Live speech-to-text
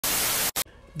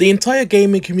The entire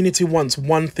gaming community wants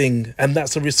one thing, and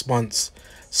that's a response.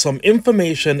 Some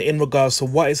information in regards to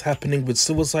what is happening with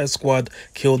Suicide Squad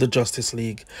Kill the Justice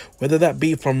League, whether that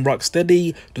be from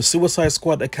Rocksteady, the Suicide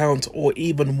Squad account, or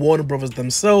even Warner Brothers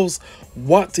themselves.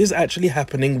 What is actually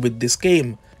happening with this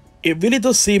game? It really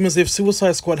does seem as if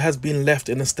Suicide Squad has been left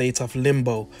in a state of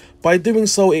limbo. By doing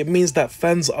so, it means that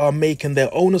fans are making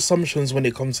their own assumptions when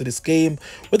it comes to this game,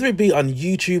 whether it be on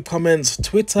YouTube comments,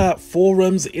 Twitter,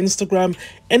 forums, Instagram,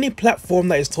 any platform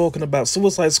that is talking about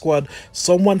Suicide Squad,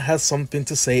 someone has something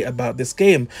to say about this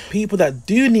game. People that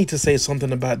do need to say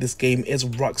something about this game is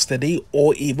Rocksteady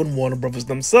or even Warner Brothers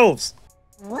themselves.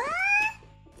 What?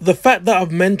 The fact that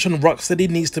I've mentioned Rocksteady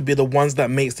needs to be the ones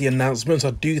that makes the announcements, I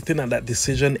do think that that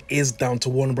decision is down to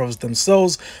Warner Bros.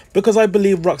 Themselves, because I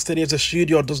believe Rocksteady as a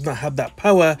studio does not have that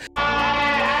power,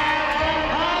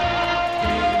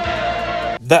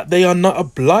 that they are not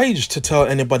obliged to tell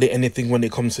anybody anything when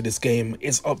it comes to this game.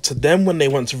 It's up to them when they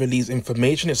want to release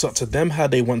information, it's up to them how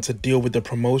they want to deal with the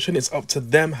promotion, it's up to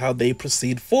them how they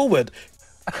proceed forward.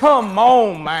 Come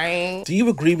on, man. Do you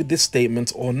agree with this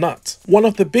statement or not? One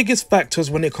of the biggest factors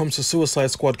when it comes to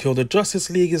Suicide Squad Kill the Justice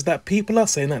League is that people are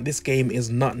saying that this game is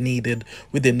not needed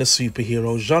within the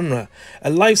superhero genre.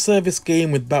 A live service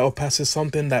game with battle pass is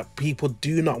something that people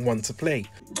do not want to play.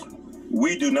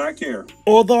 We do not care.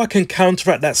 Although I can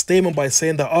counteract that statement by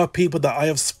saying there are people that I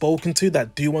have spoken to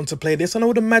that do want to play this, and I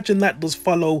would imagine that does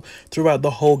follow throughout the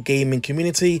whole gaming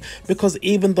community, because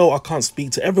even though I can't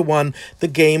speak to everyone, the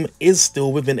game is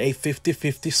still within a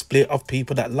 50-50 split of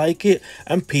people that like it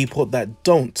and people that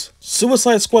don't.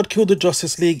 Suicide Squad Kill the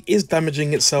Justice League is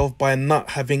damaging itself by not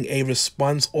having a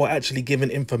response or actually giving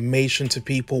information to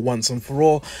people once and for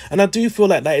all, and I do feel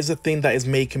like that is a thing that is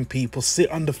making people sit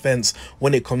on the fence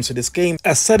when it comes to this game.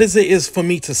 As sad as it is for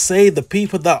me to say, the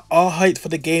people that are hyped for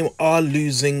the game are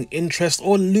losing interest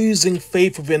or losing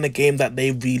faith within the game that they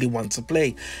really want to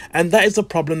play, and that is a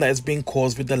problem that is being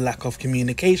caused with the lack of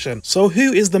communication. So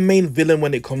who is the main villain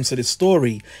when it comes to this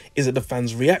story? Is it the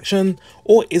fans' reaction,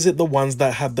 or is it the ones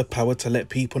that have the power to let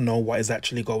people know what is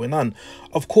actually going on?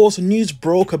 Of course, news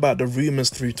broke about the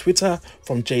rumours through Twitter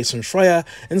from Jason Schreier,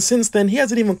 and since then he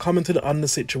hasn't even commented on the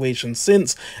situation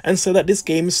since, and said that this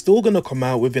game is still going to come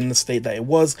out within the state that it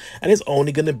was, and it's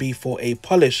only going to be for a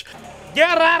polish.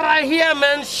 Get out of here,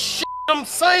 man. Shit, I'm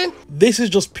saying. This is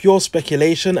just pure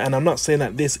speculation, and I'm not saying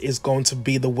that this is going to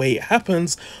be the way it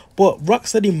happens, but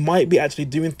Rocksteady might be actually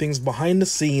doing things behind the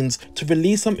scenes to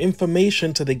release some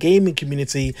information to the gaming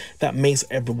community that makes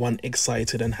everyone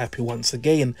excited and happy once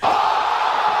again.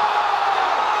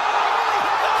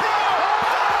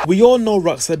 We all know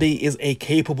Rocksteady is a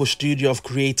capable studio of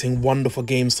creating wonderful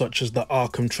games such as the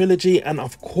Arkham trilogy, and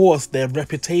of course their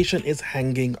reputation is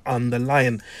hanging on the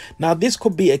line. Now this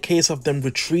could be a case of them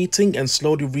retreating and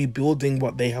slowly rebuilding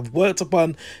what they have worked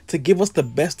upon to give us the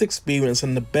best experience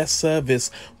and the best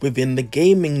service within the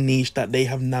gaming niche that they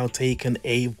have now taken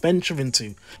a venture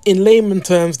into. In layman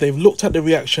terms, they've looked at the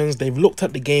reactions, they've looked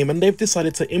at the game, and they've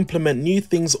decided to implement new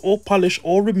things or polish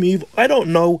or remove, I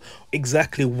don't know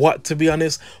exactly what, to be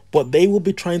honest, but they will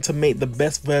be trying to make the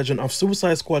best version of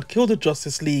Suicide Squad Kill the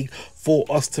Justice League for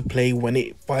us to play when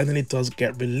it finally does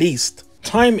get released.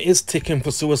 Time is ticking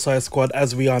for Suicide Squad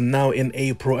as we are now in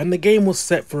April, and the game was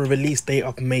set for a release date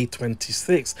of May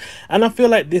 26th, and I feel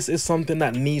like this is something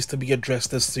that needs to be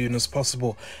addressed as soon as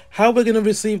possible. How we're going to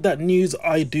receive that news,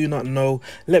 I do not know.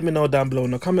 Let me know down below in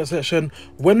the comment section.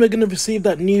 When we're going to receive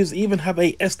that news, even have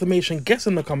a estimation guess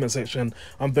in the comment section.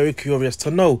 I'm very curious to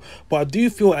know, but I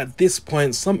do feel at this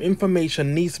point some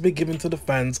information needs to be given to the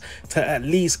fans to at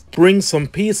least bring some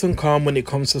peace and calm when it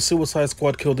comes to Suicide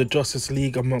Squad Kill the Justice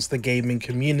League amongst the gaming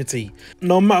community.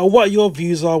 No matter what your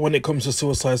views are when it comes to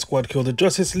Suicide Squad Kill the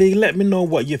Justice League, let me know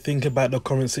what you think about the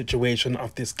current situation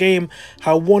of this game,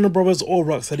 how Warner Brothers or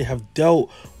Rocksteady have dealt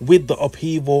with the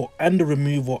upheaval and the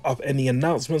removal of any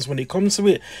announcements when it comes to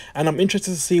it, and I'm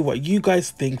interested to see what you guys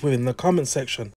think within the comment section.